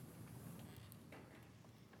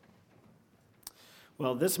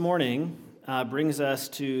Well, this morning brings us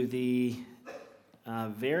to the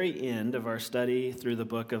very end of our study through the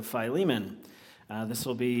book of Philemon. This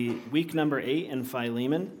will be week number 8 in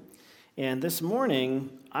Philemon. And this morning,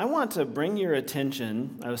 I want to bring your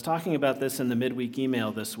attention, I was talking about this in the midweek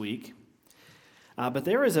email this week, but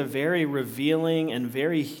there is a very revealing and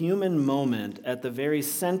very human moment at the very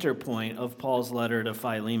center point of Paul's letter to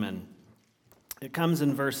Philemon. It comes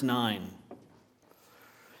in verse 9.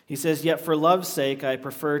 He says, "Yet for love's sake I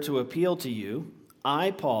prefer to appeal to you,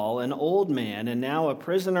 I, Paul, an old man, and now a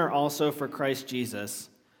prisoner also for Christ Jesus,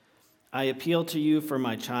 I appeal to you for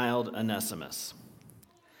my child Onesimus."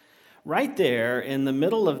 Right there in the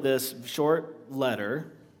middle of this short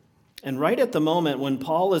letter, and right at the moment when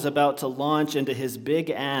Paul is about to launch into his big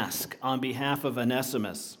ask on behalf of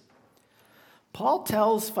Onesimus, Paul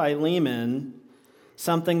tells Philemon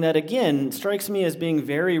something that, again, strikes me as being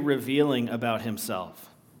very revealing about himself.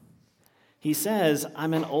 He says,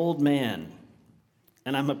 "I'm an old man,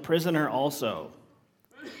 and I'm a prisoner also."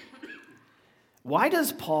 Why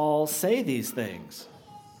does Paul say these things?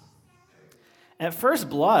 At first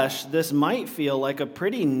blush, this might feel like a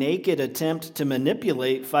pretty naked attempt to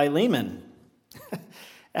manipulate Philemon.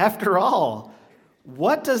 After all,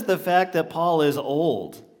 what does the fact that Paul is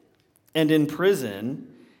old and in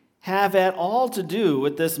prison have at all to do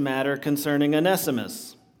with this matter concerning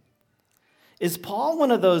Onesimus? Is Paul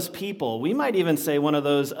one of those people, we might even say one of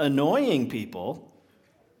those annoying people,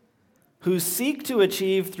 who seek to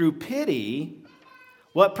achieve through pity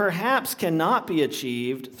what perhaps cannot be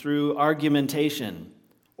achieved through argumentation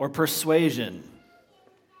or persuasion?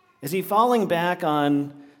 Is he falling back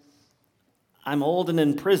on, "I'm old and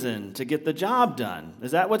in prison," to get the job done?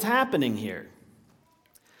 Is that what's happening here?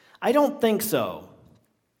 I don't think so.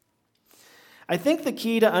 I think the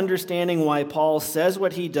key to understanding why Paul says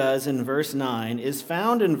what he does in verse 9 is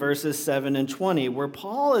found in verses 7 and 20, where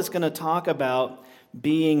Paul is going to talk about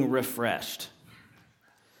being refreshed.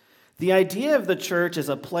 The idea of the church as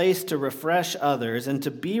a place to refresh others and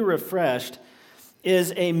to be refreshed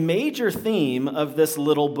is a major theme of this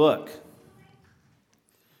little book.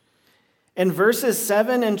 In verses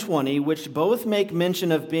 7 and 20, which both make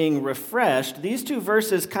mention of being refreshed, these two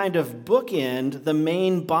verses kind of bookend the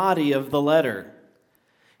main body of the letter.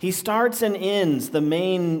 He starts and ends the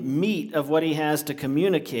main meat of what he has to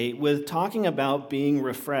communicate with talking about being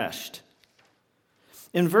refreshed.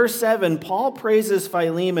 In verse 7, Paul praises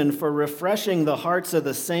Philemon for refreshing the hearts of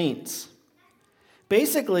the saints.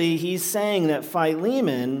 Basically, he's saying that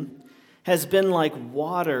Philemon has been like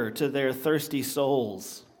water to their thirsty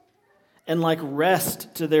souls and like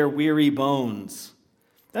rest to their weary bones.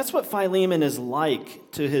 That's what Philemon is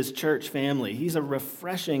like to his church family. He's a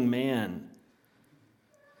refreshing man.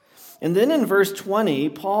 And then in verse 20,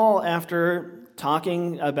 Paul, after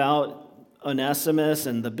talking about Onesimus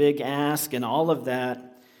and the big ask and all of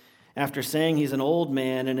that, after saying he's an old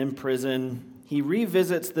man and in prison, he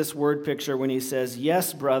revisits this word picture when he says,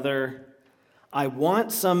 "Yes, brother, I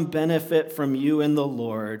want some benefit from you in the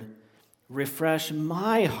Lord. Refresh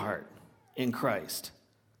my heart in Christ."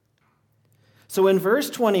 So in verse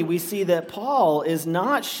 20, we see that Paul is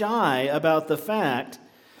not shy about the fact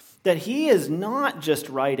that he is not just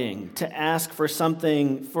writing to ask for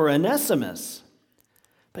something for Onesimus,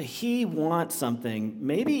 but he wants something,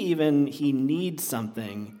 maybe even he needs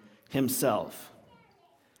something himself.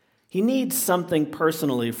 He needs something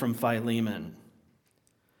personally from Philemon.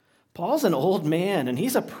 Paul's an old man and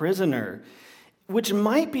he's a prisoner, which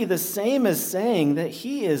might be the same as saying that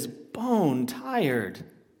he is bone tired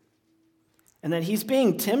and that he's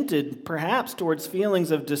being tempted perhaps towards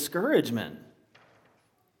feelings of discouragement.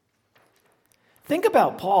 Think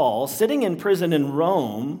about Paul sitting in prison in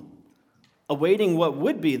Rome, awaiting what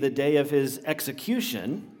would be the day of his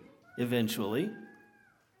execution, eventually,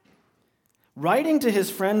 writing to his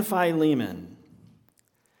friend Philemon.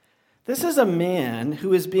 This is a man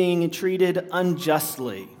who is being treated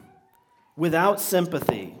unjustly, without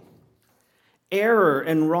sympathy. Error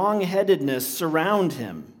and wrong-headedness surround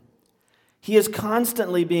him. He is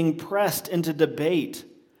constantly being pressed into debate,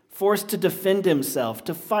 forced to defend himself,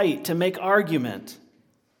 to fight, to make argument.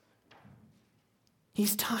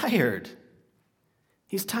 He's tired.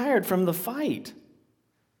 He's tired from the fight.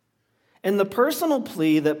 And the personal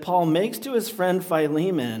plea that Paul makes to his friend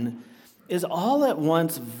Philemon is all at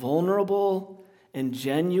once vulnerable and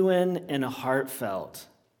genuine and heartfelt.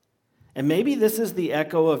 And maybe this is the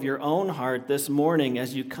echo of your own heart this morning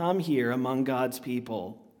as you come here among God's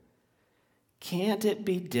people. Can't it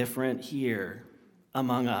be different here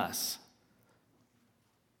among us?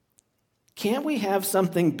 Can't we have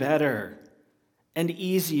something better and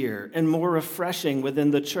easier and more refreshing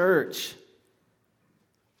within the church?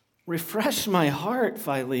 Refresh my heart,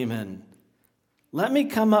 Philemon. Let me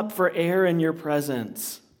come up for air in your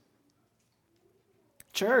presence.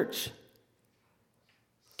 Church,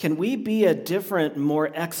 can we be a different, more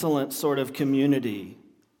excellent sort of community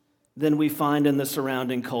than we find in the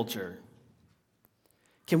surrounding culture?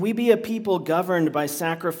 Can we be a people governed by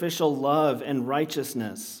sacrificial love and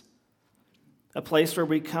righteousness? A place where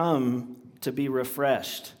we come to be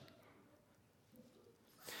refreshed.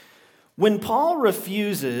 When Paul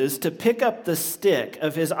refuses to pick up the stick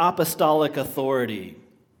of his apostolic authority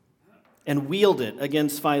and wield it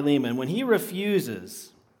against Philemon, when he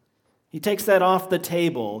refuses, he takes that off the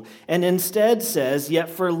table and instead says, "Yet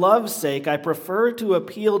for love's sake, I prefer to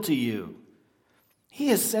appeal to you." He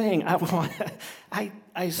is saying,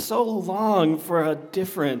 I so long for a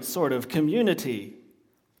different sort of community.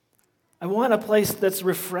 I want a place that's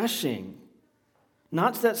refreshing,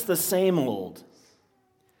 not that's the same old.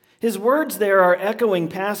 His words there are echoing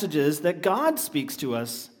passages that God speaks to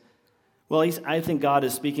us. Well, I think God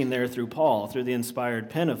is speaking there through Paul, through the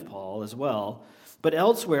inspired pen of Paul as well. But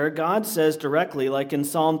elsewhere, God says directly, like in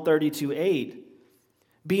Psalm 32:8,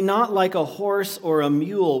 "Be not like a horse or a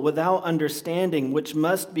mule without understanding, which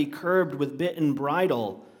must be curbed with bit and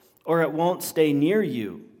bridle, or it won't stay near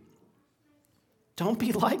you." Don't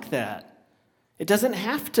be like that. It doesn't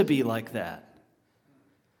have to be like that.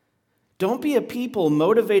 Don't be a people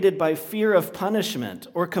motivated by fear of punishment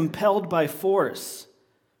or compelled by force,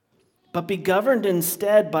 but be governed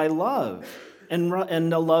instead by love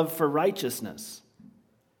and a love for righteousness.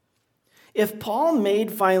 If Paul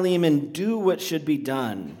made Philemon do what should be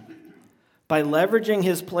done by leveraging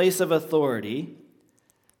his place of authority,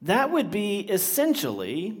 that would be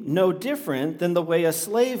essentially no different than the way a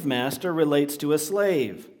slave master relates to a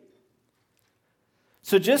slave.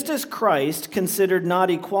 So just as Christ considered not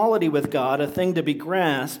equality with God a thing to be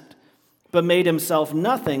grasped, but made himself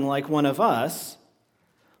nothing like one of us,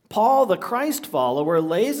 Paul, the Christ follower,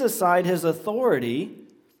 lays aside his authority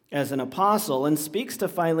as an apostle and speaks to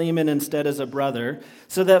Philemon instead as a brother,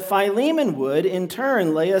 so that Philemon would, in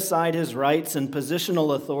turn, lay aside his rights and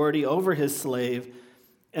positional authority over his slave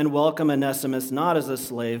and welcome Onesimus not as a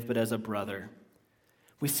slave, but as a brother.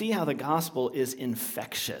 We see how the gospel is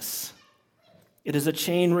infectious. It is a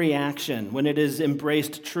chain reaction when it is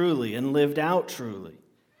embraced truly and lived out truly.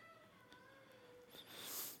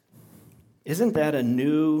 Isn't that a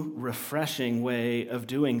new, refreshing way of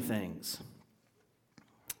doing things?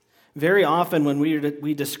 Very often when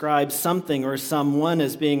we describe something or someone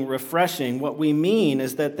as being refreshing, what we mean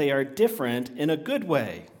is that they are different in a good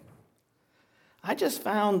way. I just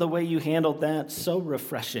found the way you handled that so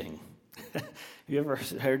refreshing. You ever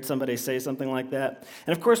heard somebody say something like that?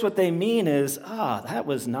 And of course what they mean is, that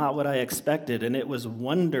was not what I expected, and it was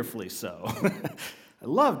wonderfully so. I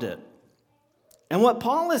loved it. And what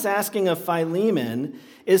Paul is asking of Philemon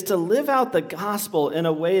is to live out the gospel in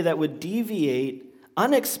a way that would deviate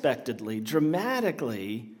unexpectedly,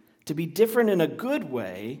 dramatically, to be different in a good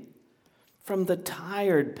way from the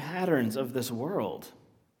tired patterns of this world.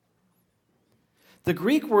 The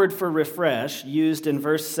Greek word for refresh, used in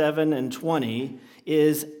verse 7 and 20,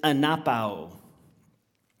 is anapao,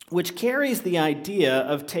 which carries the idea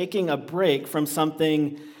of taking a break from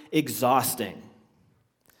something exhausting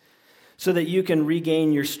so that you can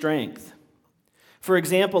regain your strength. For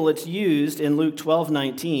example, it's used in Luke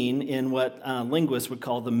 12:19 in what linguists would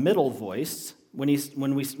call the middle voice,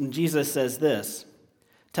 when Jesus says this,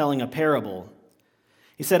 telling a parable.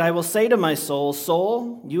 He said, "I will say to my soul,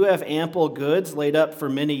 soul, you have ample goods laid up for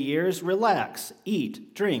many years. Relax,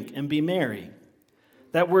 eat, drink, and be merry."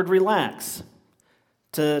 That word relax,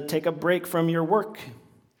 to take a break from your work,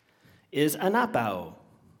 is anapao.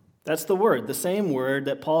 That's the word, the same word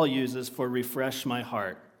that Paul uses for refresh my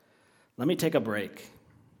heart. Let me take a break.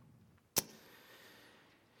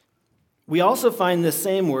 We also find this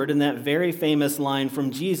same word in that very famous line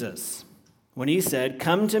from Jesus, when he said,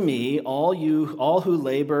 "Come to me, all who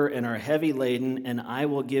labor and are heavy laden, and I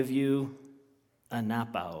will give you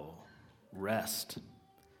anapao, rest."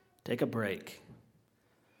 Take a break.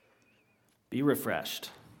 Be refreshed.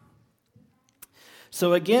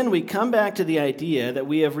 So again, we come back to the idea that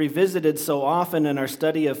we have revisited so often in our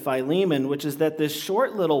study of Philemon, which is that this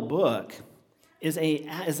short little book is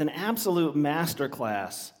an absolute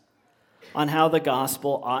masterclass on how the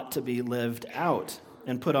gospel ought to be lived out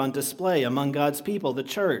and put on display among God's people, the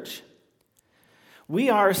church. We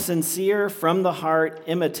are sincere, from the heart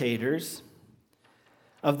imitators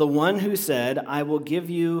of the one who said, "I will give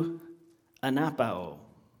you anapao.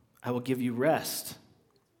 I will give you rest."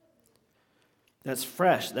 That's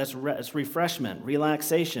fresh, that's refreshment,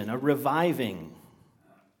 relaxation, a reviving.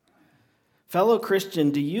 Fellow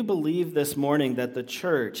Christian, do you believe this morning that the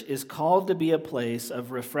church is called to be a place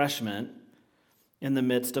of refreshment in the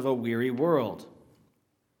midst of a weary world?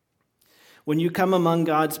 When you come among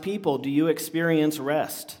God's people, do you experience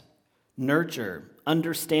rest, nurture,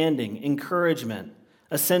 understanding, encouragement,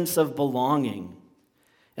 a sense of belonging,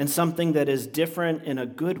 and something that is different in a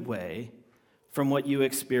good way from what you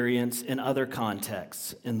experience in other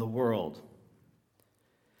contexts in the world?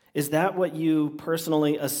 Is that what you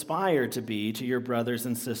personally aspire to be to your brothers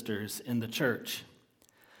and sisters in the church?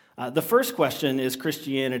 The first question is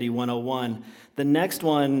Christianity 101. The next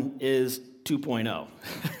one is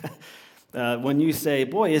 2.0. When you say,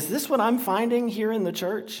 boy, is this what I'm finding here in the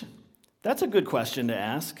church? That's a good question to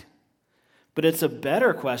ask. But it's a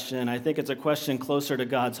better question. I think it's a question closer to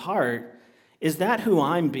God's heart. Is that who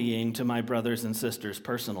I'm being to my brothers and sisters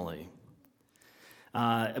personally?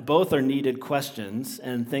 Both are needed questions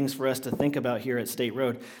and things for us to think about here at State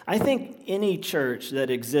Road. I think any church that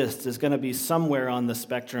exists is going to be somewhere on the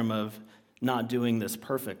spectrum of not doing this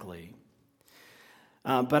perfectly.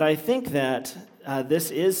 But I think that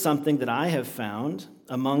this is something that I have found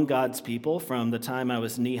among God's people from the time I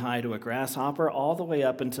was knee-high to a grasshopper all the way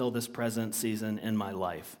up until this present season in my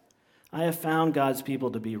life. I have found God's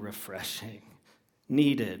people to be refreshing,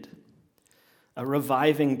 needed, a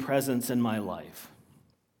reviving presence in my life.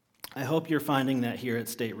 I hope you're finding that here at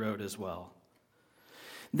State Road as well.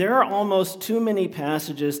 There are almost too many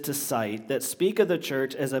passages to cite that speak of the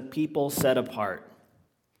church as a people set apart.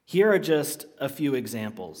 Here are just a few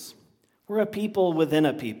examples. We're a people within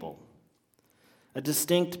a people, a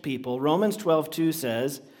distinct people. Romans 12:2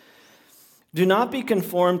 says, "Do not be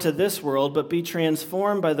conformed to this world, but be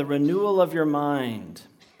transformed by the renewal of your mind,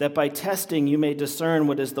 that by testing you may discern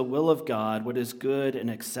what is the will of God, what is good and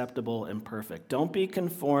acceptable and perfect." Don't be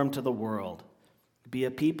conformed to the world. Be a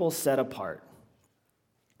people set apart.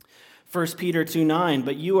 1 Peter 2:9,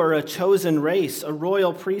 "But you are a chosen race, a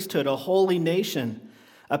royal priesthood, a holy nation,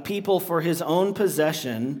 a people for his own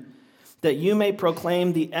possession, that you may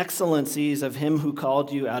proclaim the excellencies of him who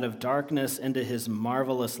called you out of darkness into his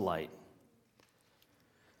marvelous light."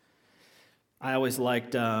 I always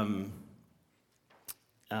liked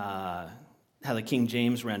how the King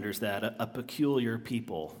James renders that, a peculiar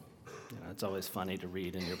people. It's always funny to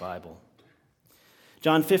read in your Bible.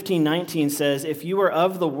 John 15:19 says, "If you were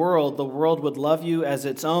of the world would love you as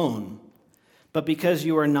its own. But because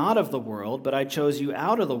you are not of the world, but I chose you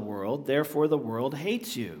out of the world, therefore the world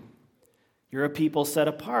hates you." You're a people set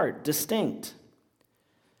apart, distinct.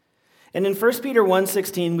 And in 1 Peter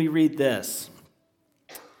 1:16, we read this,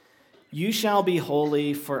 "You shall be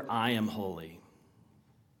holy, for I am holy."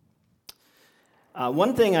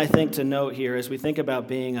 One thing I think to note here as we think about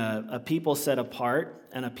being a people set apart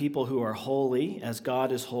and a people who are holy, as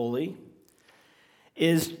God is holy,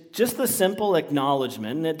 is just the simple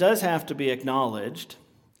acknowledgement, and it does have to be acknowledged,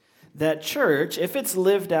 that church, if it's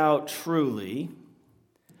lived out truly,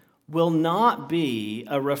 will not be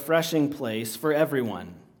a refreshing place for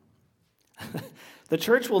everyone. The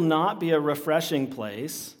church will not be a refreshing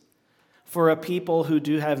place for a people who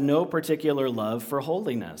do have no particular love for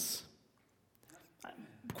holiness.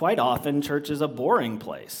 Quite often, church is a boring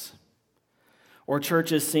place, or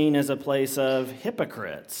church is seen as a place of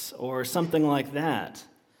hypocrites, or something like that.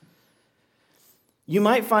 You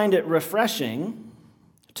might find it refreshing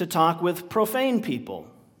to talk with profane people.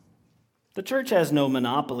 The church has no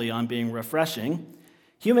monopoly on being refreshing.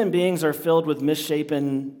 Human beings are filled with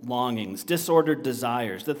misshapen longings, disordered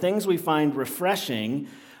desires. The things we find refreshing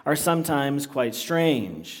are sometimes quite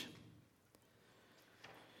strange.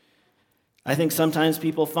 I think sometimes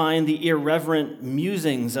people find the irreverent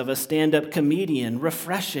musings of a stand-up comedian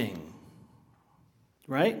refreshing,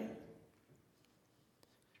 right?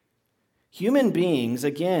 Human beings,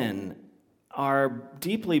 again, are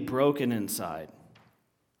deeply broken inside.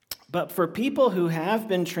 But for people who have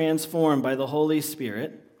been transformed by the Holy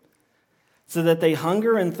Spirit so that they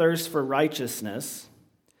hunger and thirst for righteousness,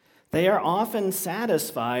 they are often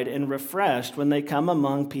satisfied and refreshed when they come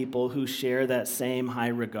among people who share that same high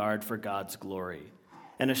regard for God's glory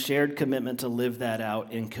and a shared commitment to live that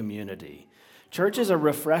out in community. Church is a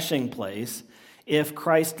refreshing place if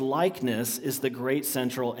Christ-likeness is the great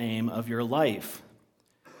central aim of your life.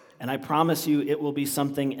 And I promise you it will be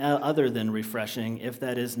something other than refreshing if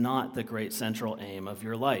that is not the great central aim of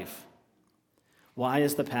your life. Why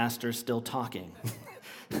is the pastor still talking?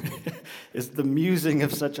 Is the musing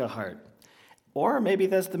of such a heart. Or maybe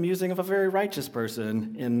that's the musing of a very righteous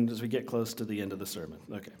person as we get close to the end of the sermon.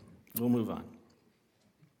 Okay, we'll move on.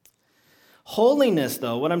 Holiness,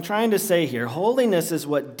 though, what I'm trying to say here, holiness is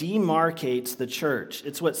what demarcates the church.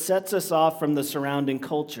 It's what sets us off from the surrounding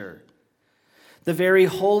culture. The very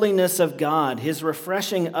holiness of God, his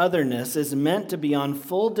refreshing otherness, is meant to be on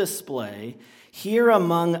full display here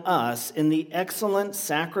among us in the excellent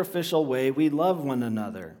sacrificial way we love one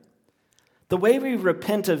another, the way we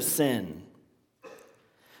repent of sin,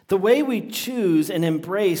 the way we choose and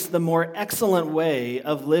embrace the more excellent way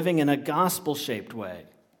of living in a gospel-shaped way.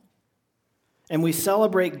 And we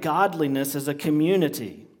celebrate godliness as a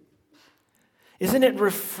community. Isn't it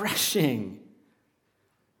refreshing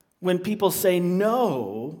when people say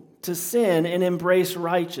no to sin and embrace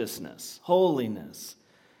righteousness, holiness?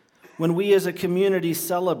 When we as a community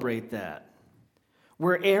celebrate that,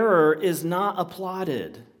 where error is not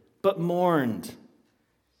applauded, but mourned,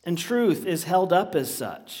 and truth is held up as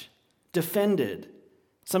such, defended,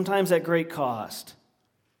 sometimes at great cost.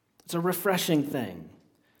 It's a refreshing thing.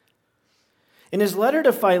 In his letter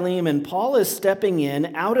to Philemon, Paul is stepping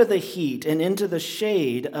in out of the heat and into the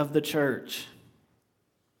shade of the church.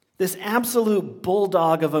 This absolute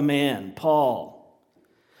bulldog of a man, Paul,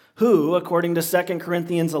 who, according to 2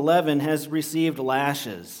 Corinthians 11, has received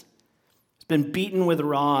lashes, has been beaten with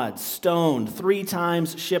rods, stoned, 3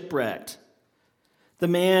 times shipwrecked. The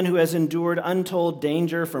man who has endured untold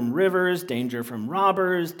danger from rivers, danger from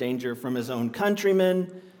robbers, danger from his own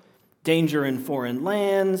countrymen, danger in foreign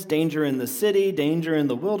lands, danger in the city, danger in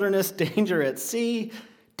the wilderness, danger at sea,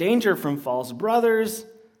 danger from false brothers,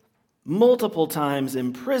 multiple times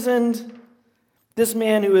imprisoned. This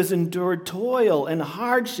man who has endured toil and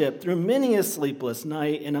hardship through many a sleepless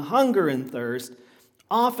night, in hunger and thirst,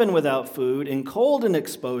 often without food, in cold and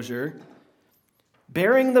exposure,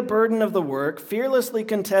 bearing the burden of the work, fearlessly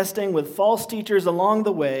contesting with false teachers along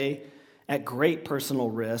the way at great personal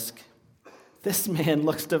risk. This man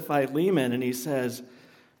looks to Philemon and he says,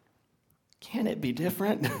 can it be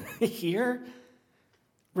different here?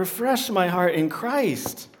 Refresh my heart in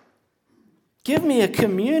Christ. Give me a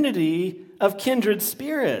community of kindred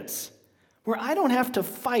spirits where I don't have to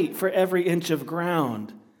fight for every inch of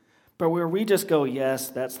ground, but where we just go, yes,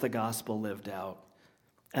 that's the gospel lived out.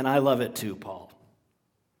 And I love it too, Paul.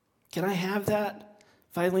 Can I have that,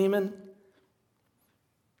 Philemon?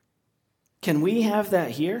 Can we have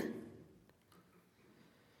that here?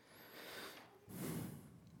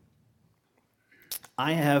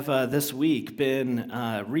 I have this week been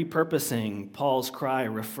repurposing Paul's cry,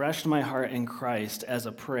 refreshed my heart in Christ, as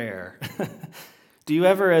a prayer. Do you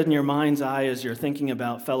ever, in your mind's eye, as you're thinking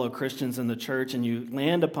about fellow Christians in the church, and you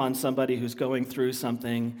land upon somebody who's going through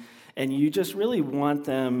something, and you just really want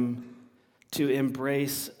them to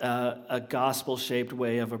embrace a gospel-shaped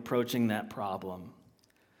way of approaching that problem?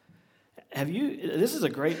 This is a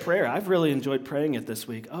great prayer. I've really enjoyed praying it this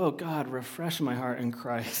week. Oh, God, refresh my heart in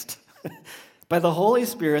Christ. By the Holy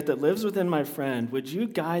Spirit that lives within my friend, would you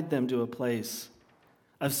guide them to a place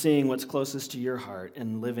of seeing what's closest to your heart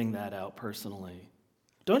and living that out personally?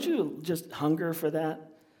 Don't you just hunger for that?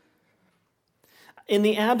 In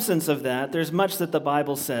the absence of that, there's much that the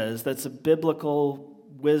Bible says that's a biblical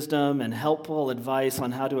wisdom and helpful advice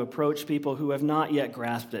on how to approach people who have not yet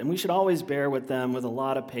grasped it. And we should always bear with them with a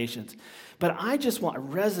lot of patience. But I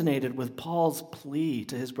resonated with Paul's plea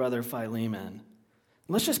to his brother Philemon.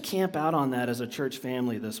 Let's just camp out on that as a church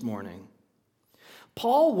family this morning.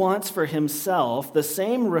 Paul wants for himself the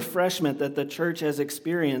same refreshment that the church has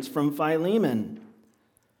experienced from Philemon.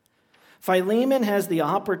 Philemon has the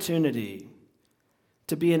opportunity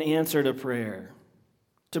to be an answer to prayer,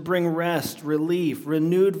 to bring rest, relief,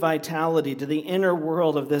 renewed vitality to the inner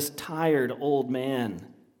world of this tired old man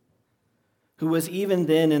who was even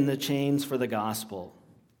then in the chains for the gospel.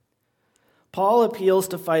 Paul appeals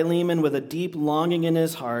to Philemon with a deep longing in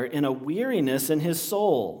his heart and a weariness in his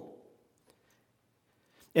soul.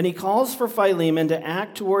 And he calls for Philemon to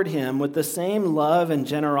act toward him with the same love and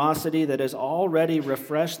generosity that has already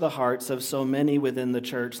refreshed the hearts of so many within the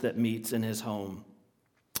church that meets in his home.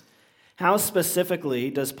 How specifically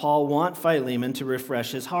does Paul want Philemon to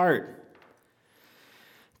refresh his heart?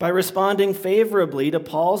 By responding favorably to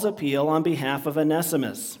Paul's appeal on behalf of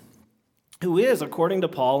Onesimus, who is, according to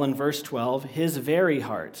Paul in verse 12, his very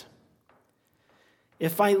heart.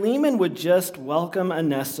 If Philemon would just welcome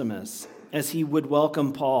Onesimus as he would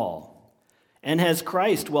welcome Paul, and as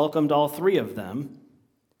Christ welcomed all 3 of them,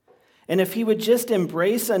 and if he would just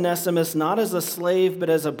embrace Onesimus not as a slave but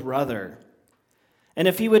as a brother, and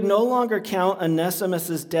if he would no longer count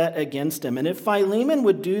Onesimus' debt against him, and if Philemon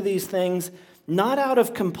would do these things not out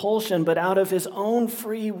of compulsion but out of his own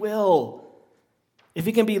free will, if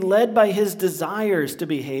he can be led by his desires to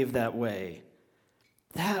behave that way,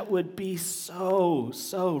 that would be so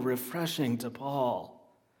refreshing to Paul.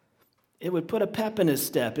 It would put a pep in his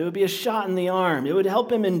step. It would be a shot in the arm. It would help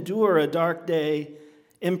him endure a dark day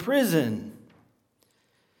in prison.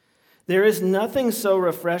 There is nothing so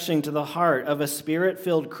refreshing to the heart of a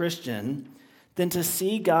Spirit-filled Christian than to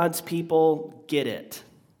see God's people get it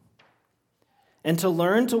and to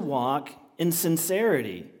learn to walk in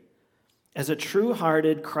sincerity as a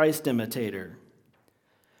true-hearted Christ imitator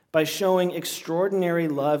by showing extraordinary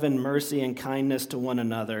love and mercy and kindness to one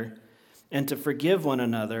another, and to forgive one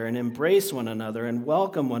another and embrace one another and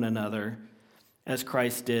welcome one another as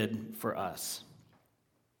Christ did for us.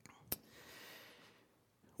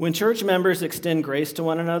 When church members extend grace to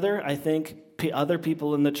one another, I think other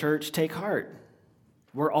people in the church take heart.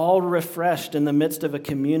 We're all refreshed in the midst of a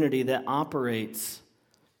community that operates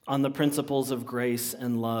on the principles of grace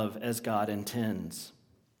and love as God intends.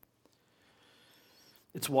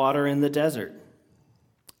 It's water in the desert.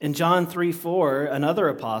 In John 3:4, another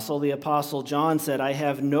apostle, the apostle John, said, "I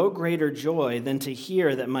have no greater joy than to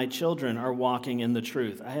hear that my children are walking in the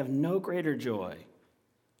truth." I have no greater joy.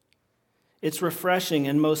 It's refreshing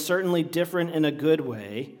and most certainly different in a good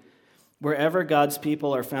way wherever God's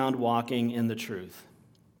people are found walking in the truth.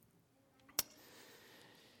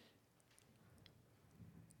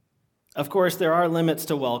 Of course, there are limits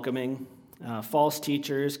to welcoming. False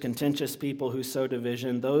teachers, contentious people who sow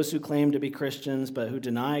division, those who claim to be Christians but who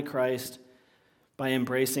deny Christ by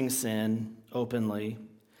embracing sin openly.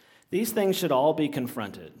 These things should all be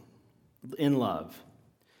confronted in love.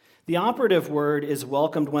 The operative word is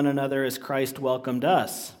welcomed one another as Christ welcomed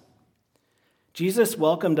us. Jesus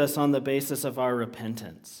welcomed us on the basis of our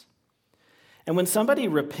repentance. And when somebody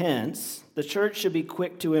repents, the church should be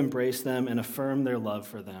quick to embrace them and affirm their love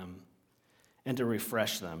for them and to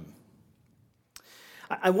refresh them.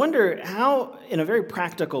 I wonder how, in a very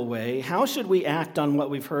practical way, how should we act on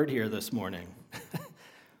what we've heard here this morning?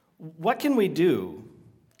 What can we do?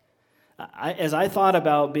 As I thought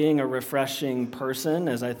about being a refreshing person,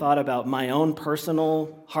 as I thought about my own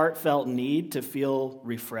personal heartfelt need to feel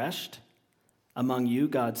refreshed among you,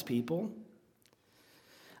 God's people,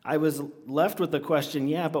 I was left with the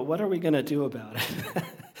question, but what are we going to do about it?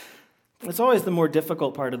 It's always the more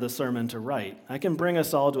difficult part of the sermon to write. I can bring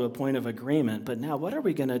us all to a point of agreement, but now what are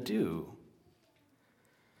we going to do?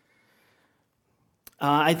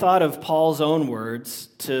 I thought of Paul's own words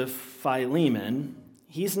to Philemon.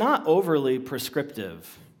 He's not overly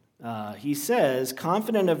prescriptive. He says,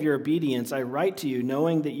 "Confident of your obedience, I write to you,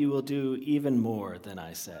 knowing that you will do even more than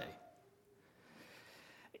I say."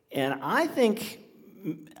 And I think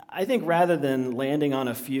rather than landing on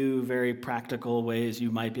a few very practical ways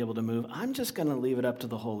you might be able to move, I'm just going to leave it up to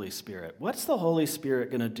the Holy Spirit. What's the Holy Spirit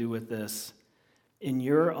going to do with this in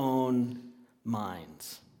your own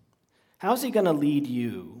minds? How's he going to lead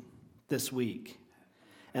you this week?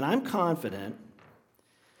 And I'm confident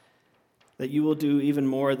that you will do even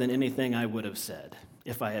more than anything I would have said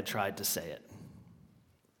if I had tried to say it.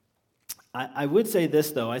 I would say this,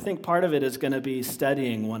 though. I think part of it is going to be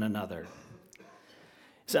studying one another.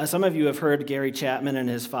 So some of you have heard Gary Chapman and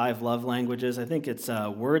his 5 love languages. I think it's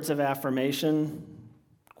words of affirmation,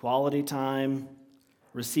 quality time,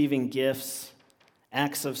 receiving gifts,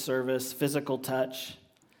 acts of service, physical touch.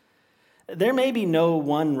 There may be no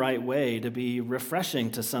one right way to be refreshing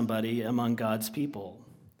to somebody among God's people.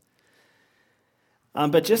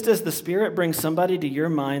 But just as the Spirit brings somebody to your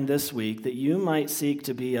mind this week that you might seek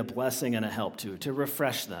to be a blessing and a help to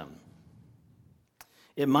refresh them,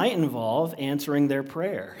 it might involve answering their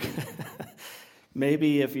prayer.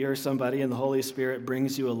 Maybe if you're somebody and the Holy Spirit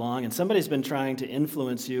brings you along and somebody's been trying to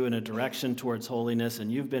influence you in a direction towards holiness and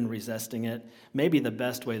you've been resisting it, maybe the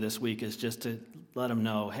best way this week is just to let them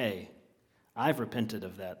know, hey, I've repented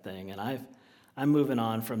of that thing and I'm moving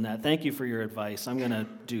on from that. Thank you for your advice. I'm going to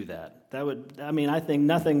do that. I think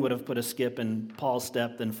nothing would have put a skip in Paul's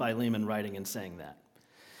step than Philemon writing and saying that.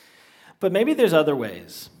 But maybe there's other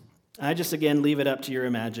ways. I just, again, leave it up to your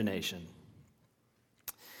imagination.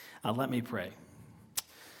 Let me pray.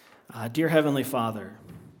 Dear Heavenly Father,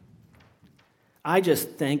 I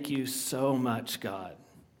just thank you so much, God,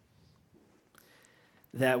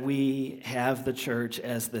 that we have the church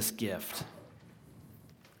as this gift.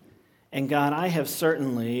 And God, I have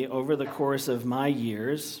certainly, over the course of my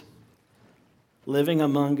years, living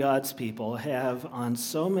among God's people, have on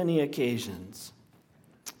so many occasions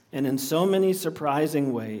and in so many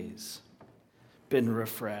surprising ways been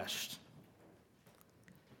refreshed,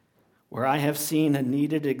 where I have seen a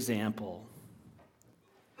needed example,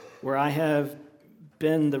 where I have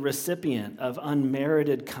been the recipient of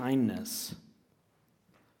unmerited kindness.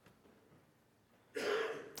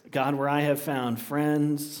 God, where I have found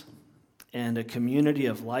friends and a community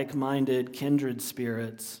of like-minded, kindred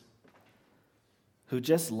spirits who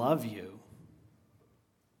just love you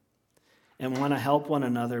and want to help one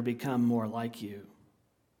another become more like you.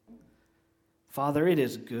 Father, it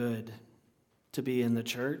is good to be in the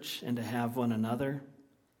church and to have one another.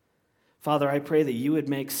 Father, I pray that you would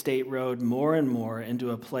make State Road more and more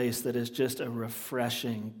into a place that is just a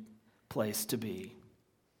refreshing place to be.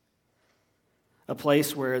 A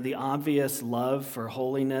place where the obvious love for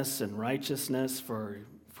holiness and righteousness, for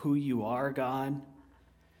who you are, God,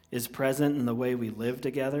 is present in the way we live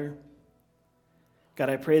together. God,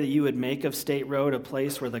 I pray that you would make of State Road a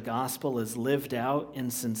place where the gospel is lived out in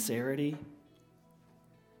sincerity.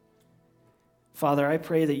 Father, I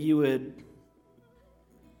pray that you would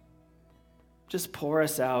just pour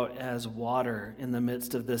us out as water in the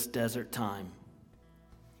midst of this desert time,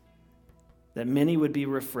 that many would be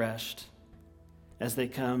refreshed as they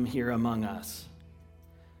come here among us.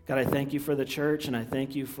 God, I thank you for the church, and I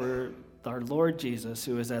thank you for our Lord Jesus,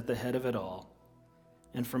 who is at the head of it all,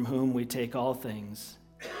 and from whom we take all things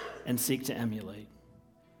and seek to emulate.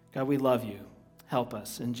 God, we love you. Help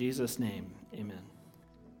us. In Jesus' name, amen.